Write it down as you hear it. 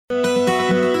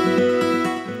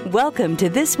Welcome to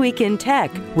This Week in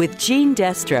Tech with Gene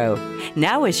Destro.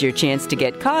 Now is your chance to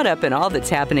get caught up in all that's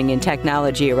happening in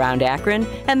technology around Akron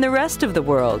and the rest of the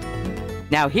world.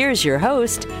 Now here's your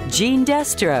host, Gene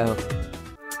Destro.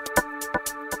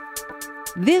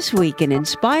 This week, an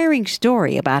inspiring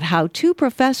story about how two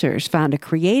professors found a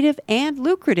creative and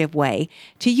lucrative way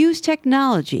to use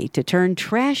technology to turn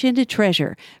trash into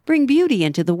treasure, bring beauty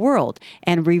into the world,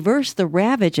 and reverse the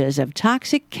ravages of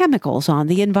toxic chemicals on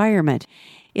the environment.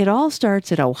 It all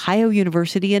starts at Ohio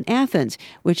University in Athens,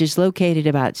 which is located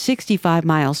about 65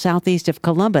 miles southeast of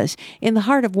Columbus, in the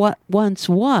heart of what once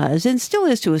was, and still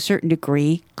is to a certain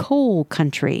degree, coal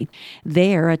country.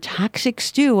 There, a toxic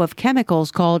stew of chemicals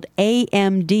called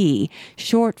AMD,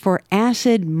 short for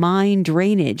acid mine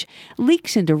drainage,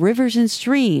 leaks into rivers and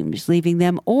streams, leaving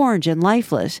them orange and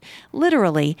lifeless,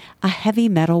 literally a heavy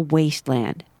metal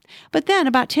wasteland. But then,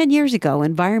 about 10 years ago,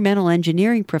 environmental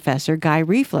engineering professor Guy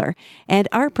Riefler and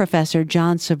art professor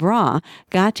John Sabraw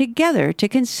got together to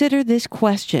consider this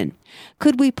question.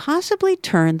 Could we possibly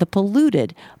turn the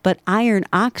polluted but iron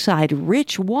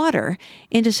oxide-rich water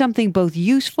into something both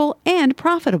useful and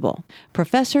profitable?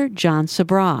 Professor John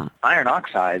Sabraw. Iron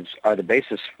oxides are the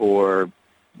basis for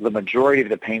the majority of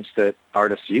the paints that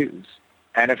artists use.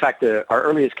 And in fact, our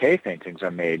earliest cave paintings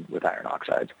are made with iron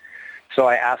oxides. So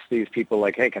I asked these people,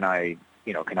 like, hey, can I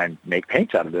make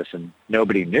paints out of this? And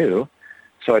nobody knew.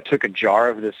 So I took a jar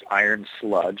of this iron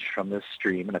sludge from this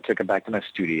stream, and I took it back to my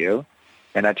studio,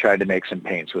 and I tried to make some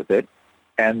paints with it.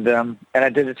 And I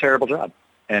did a terrible job,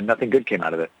 and nothing good came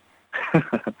out of it.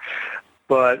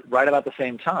 But right about the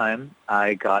same time,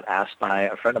 I got asked by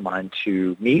a friend of mine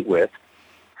to meet with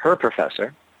her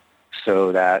professor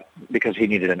because he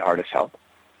needed an artist's help.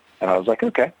 And I was like,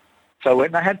 okay. So I went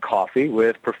and I had coffee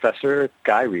with Professor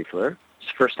Guy Riefler. It's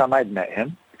the first time I'd met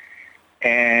him.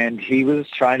 And he was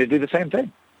trying to do the same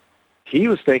thing. He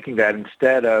was thinking that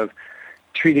instead of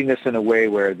treating this in a way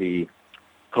where the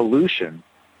pollution,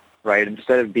 right,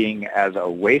 instead of being as a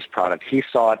waste product, he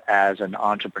saw it as an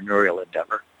entrepreneurial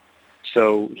endeavor.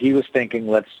 So he was thinking,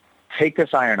 let's take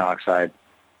this iron oxide,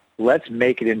 let's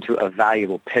make it into a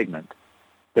valuable pigment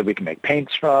that we can make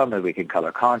paints from, that we can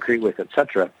color concrete with,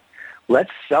 etc.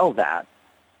 Let's sell that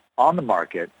on the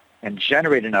market and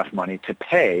generate enough money to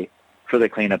pay for the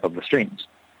cleanup of the streams.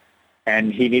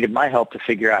 And he needed my help to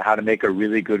figure out how to make a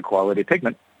really good quality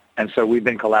pigment. And so we've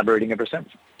been collaborating ever since.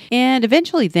 And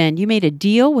eventually then you made a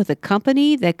deal with a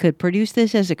company that could produce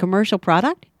this as a commercial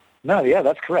product? No, yeah,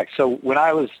 that's correct. So when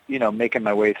I was, making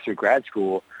my way through grad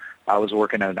school, I was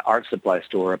working at an art supply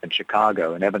store up in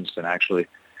Chicago, in Evanston, actually.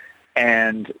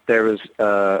 And there was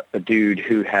a dude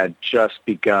who had just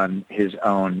begun his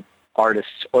own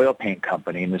artist's oil paint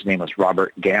company, and his name was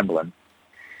Robert Gamblin.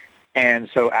 And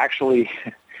so actually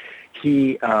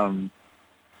he'd come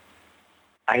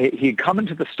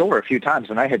into the store a few times,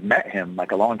 and I had met him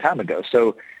like a long time ago.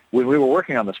 So when we were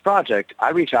working on this project,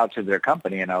 I reached out to their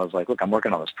company, and I was like, look, I'm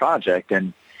working on this project.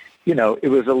 And, it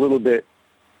was a little bit,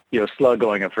 slow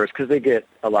going at first because they get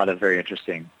a lot of very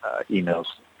interesting emails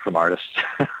from artists.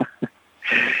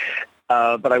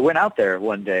 But I went out there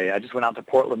one day. I just went out to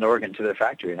Portland, Oregon to their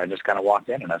factory, and I just kind of walked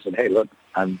in and I said, hey, look,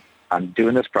 I'm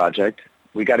doing this project.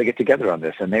 We got to get together on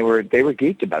this. And they were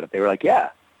geeked about it. They were like,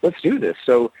 yeah, let's do this.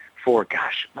 So for,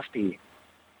 must be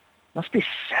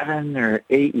 7 or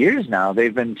 8 years now,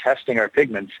 they've been testing our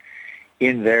pigments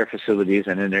in their facilities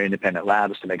and in their independent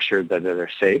labs to make sure that they're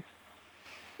safe,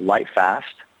 light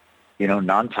fast,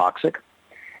 non-toxic.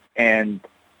 And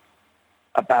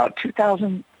about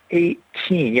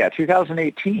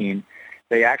 2018,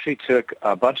 they actually took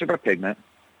a bunch of our pigment,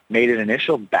 made an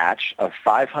initial batch of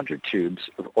 500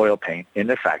 tubes of oil paint in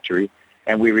their factory,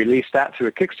 and we released that through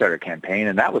a Kickstarter campaign.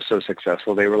 And that was so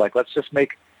successful, they were like, let's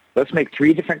make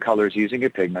 3 different colors using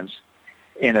your pigments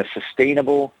in a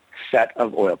sustainable set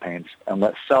of oil paints, and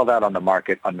let's sell that on the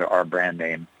market under our brand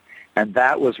name. And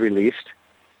that was released,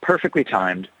 perfectly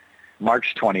timed,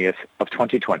 March 20th of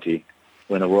 2020,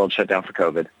 when the world shut down for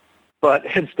COVID. But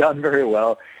it's done very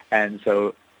well, and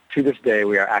so to this day,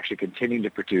 we are actually continuing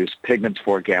to produce pigments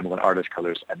for Gamblin Artist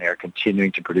Colors, and they are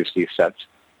continuing to produce these sets.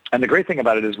 And the great thing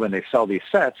about it is when they sell these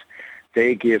sets,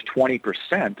 they give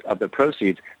 20% of the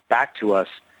proceeds back to us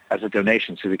as a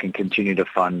donation so we can continue to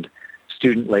fund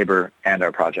student labor and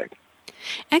our project.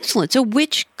 Excellent. So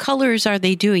which colors are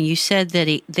they doing? You said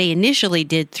that they initially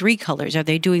did 3 colors. Are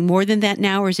they doing more than that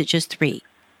now, or is it just 3?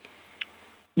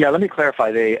 Yeah, let me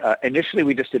clarify. They initially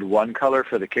we just did 1 color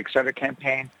for the Kickstarter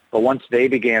campaign, but once they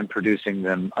began producing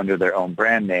them under their own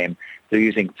brand name, they're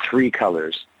using 3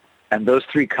 colors. And those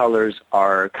 3 colors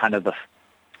are kind of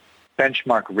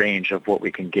benchmark range of what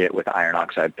we can get with iron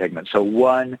oxide pigment. So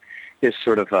one is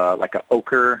sort of like a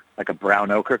ochre, like a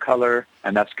brown ochre color,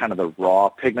 and that's kind of the raw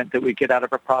pigment that we get out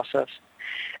of our process.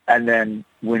 And then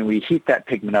when we heat that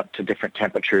pigment up to different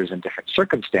temperatures and different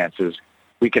circumstances,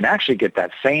 we can actually get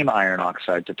that same iron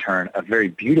oxide to turn a very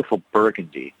beautiful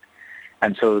burgundy.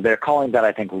 And so they're calling that,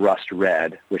 I think, rust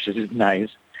red, which is nice.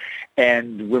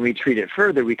 And when we treat it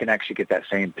further, we can actually get that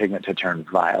same pigment to turn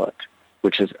violet,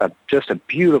 which is just a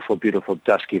beautiful, beautiful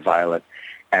dusky violet.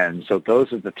 And so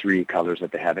those are the three colors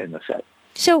that they have in the set.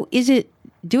 So is it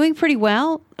doing pretty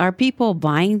well? Are people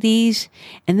buying these?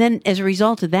 And then as a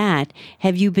result of that,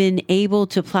 have you been able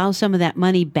to plow some of that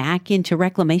money back into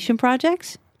reclamation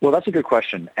projects? Well, that's a good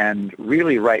question. And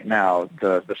really right now,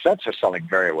 the sets are selling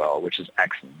very well, which is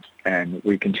excellent. And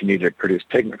we continue to produce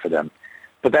pigment for them.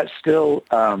 But that's still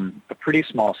a pretty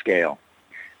small scale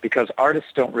because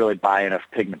artists don't really buy enough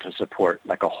pigment to support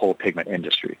like a whole pigment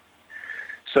industry.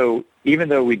 So even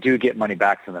though we do get money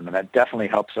back from them, and that definitely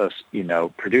helps us,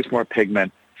 produce more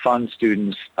pigment, fund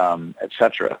students, et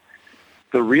cetera,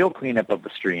 the real cleanup of the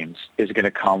streams is going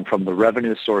to come from the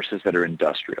revenue sources that are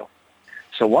industrial.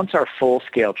 So once our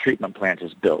full-scale treatment plant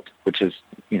is built, which is,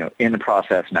 in the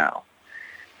process now,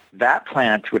 that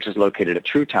plant, which is located at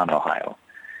Truetown, Ohio,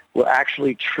 will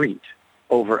actually treat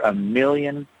over 1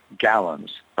 million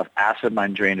gallons of acid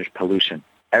mine drainage pollution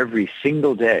every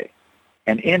single day.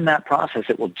 And in that process,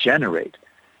 it will generate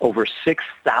over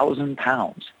 6,000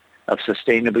 pounds of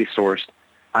sustainably sourced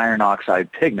iron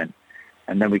oxide pigment.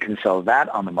 And then we can sell that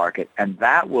on the market. And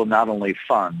that will not only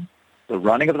fund the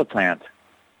running of the plant,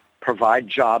 provide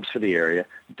jobs for the area,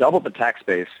 double the tax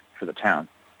base for the town,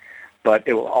 but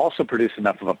it will also produce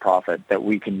enough of a profit that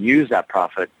we can use that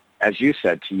profit, as you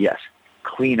said, to, yes,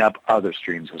 clean up other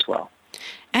streams as well.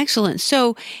 Excellent.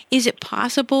 So is it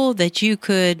possible that you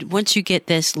could, once you get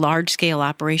this large-scale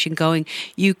operation going,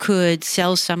 you could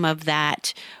sell some of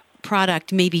that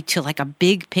product maybe to like a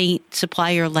big paint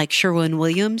supplier like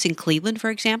Sherwin-Williams in Cleveland, for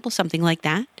example, something like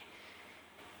that?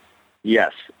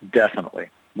 Yes, definitely.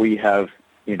 We have,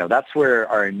 that's where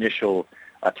our initial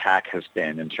attack has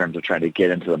been in terms of trying to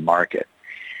get into the market.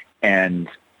 And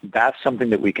that's something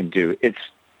that we can do.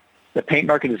 The paint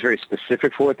market is very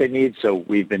specific for what they need, so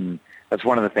that's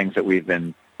one of the things that we've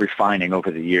been refining over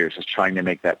the years, is trying to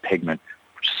make that pigment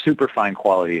super fine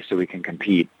quality so we can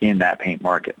compete in that paint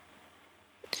market.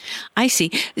 I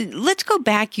see. Let's go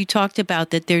back. You talked about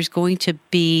that there's going to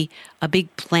be a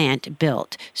big plant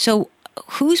built. So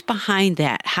who's behind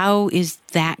that? How is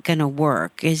that going to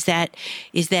work? Is that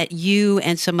you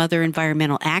and some other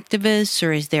environmental activists,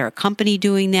 or is there a company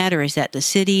doing that, or is that the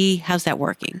city? How's that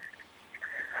working?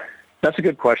 That's a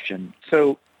good question.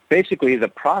 So basically, the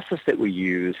process that we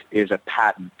use is a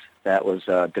patent that was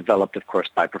developed, of course,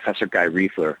 by Professor Guy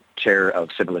Riefler, chair of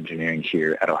civil engineering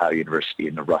here at Ohio University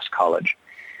in the Rust College.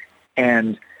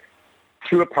 And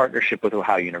through a partnership with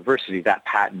Ohio University, that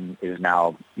patent is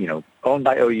now, owned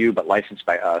by OU but licensed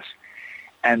by us.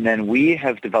 And then we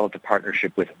have developed a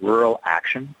partnership with Rural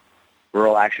Action.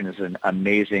 Rural Action is an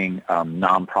amazing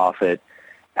nonprofit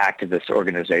activist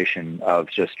organization of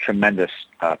just tremendous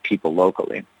people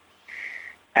locally.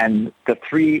 And the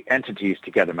three entities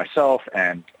together, myself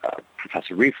and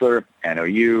Professor Riefler and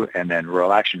OU and then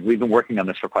Rural Action, we've been working on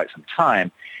this for quite some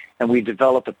time. And we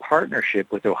developed a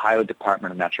partnership with the Ohio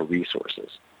Department of Natural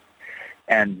Resources.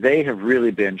 And they have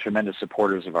really been tremendous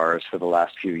supporters of ours for the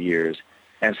last few years.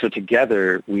 And so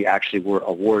together, we actually were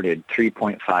awarded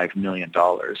 $3.5 million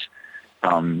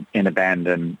in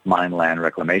abandoned mine land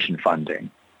reclamation funding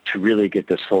to really get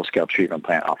this full-scale treatment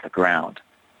plant off the ground.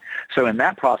 So in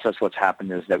that process, what's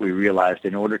happened is that we realized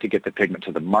in order to get the pigment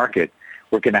to the market,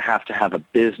 we're going to have a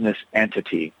business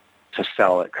entity to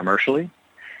sell it commercially.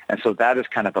 And so that is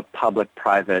kind of a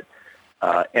public-private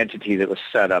entity that was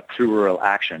set up through Rural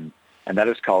Action, and that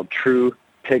is called True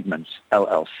Pigments,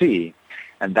 LLC,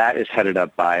 and that is headed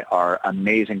up by our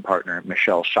amazing partner,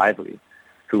 Michelle Shively,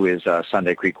 who is a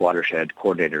Sunday Creek Watershed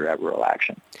Coordinator at Rural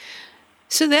Action.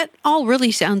 So that all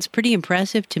really sounds pretty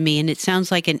impressive to me, and it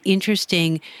sounds like an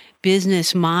interesting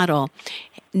business model.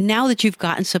 Now that you've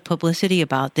gotten some publicity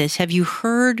about this, have you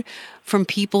heard from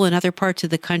people in other parts of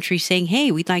the country saying,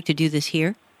 hey, we'd like to do this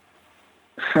here?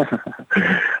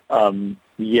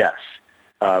 Yes.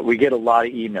 We get a lot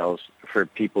of emails for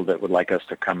people that would like us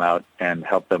to come out and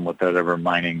help them with whatever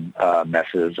mining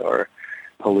messes or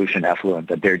pollution effluent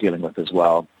that they're dealing with as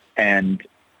well. And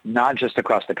not just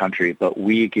across the country, but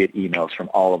we get emails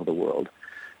from all over the world.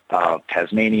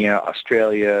 Tasmania,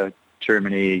 Australia,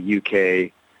 Germany,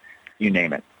 UK, you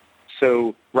name it.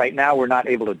 So right now we're not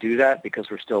able to do that because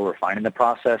we're still refining the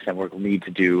process, and we'll need to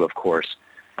do, of course,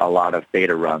 a lot of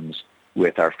beta runs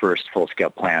with our first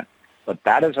full-scale plant. But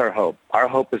that is our hope. Our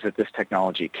hope is that this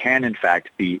technology can, in fact,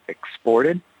 be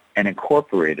exported and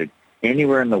incorporated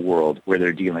anywhere in the world where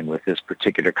they're dealing with this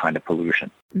particular kind of pollution.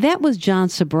 That was John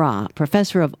Sabraw,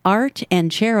 professor of art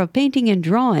and chair of painting and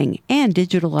drawing and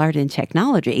digital art and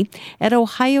technology at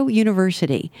Ohio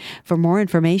University. For more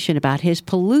information about his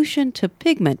Pollution to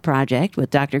Pigment project with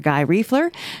Dr. Guy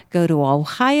Riefler, go to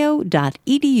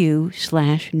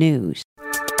ohio.edu/news.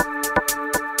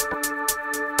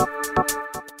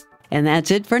 And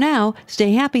that's it for now.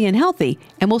 Stay happy and healthy,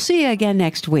 and we'll see you again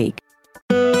next week.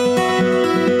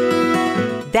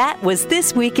 That was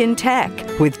This Week in Tech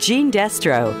with Gene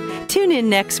Destro. Tune in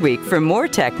next week for more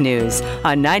tech news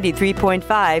on 93.5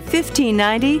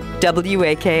 1590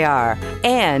 WAKR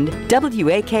and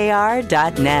WAKR.net.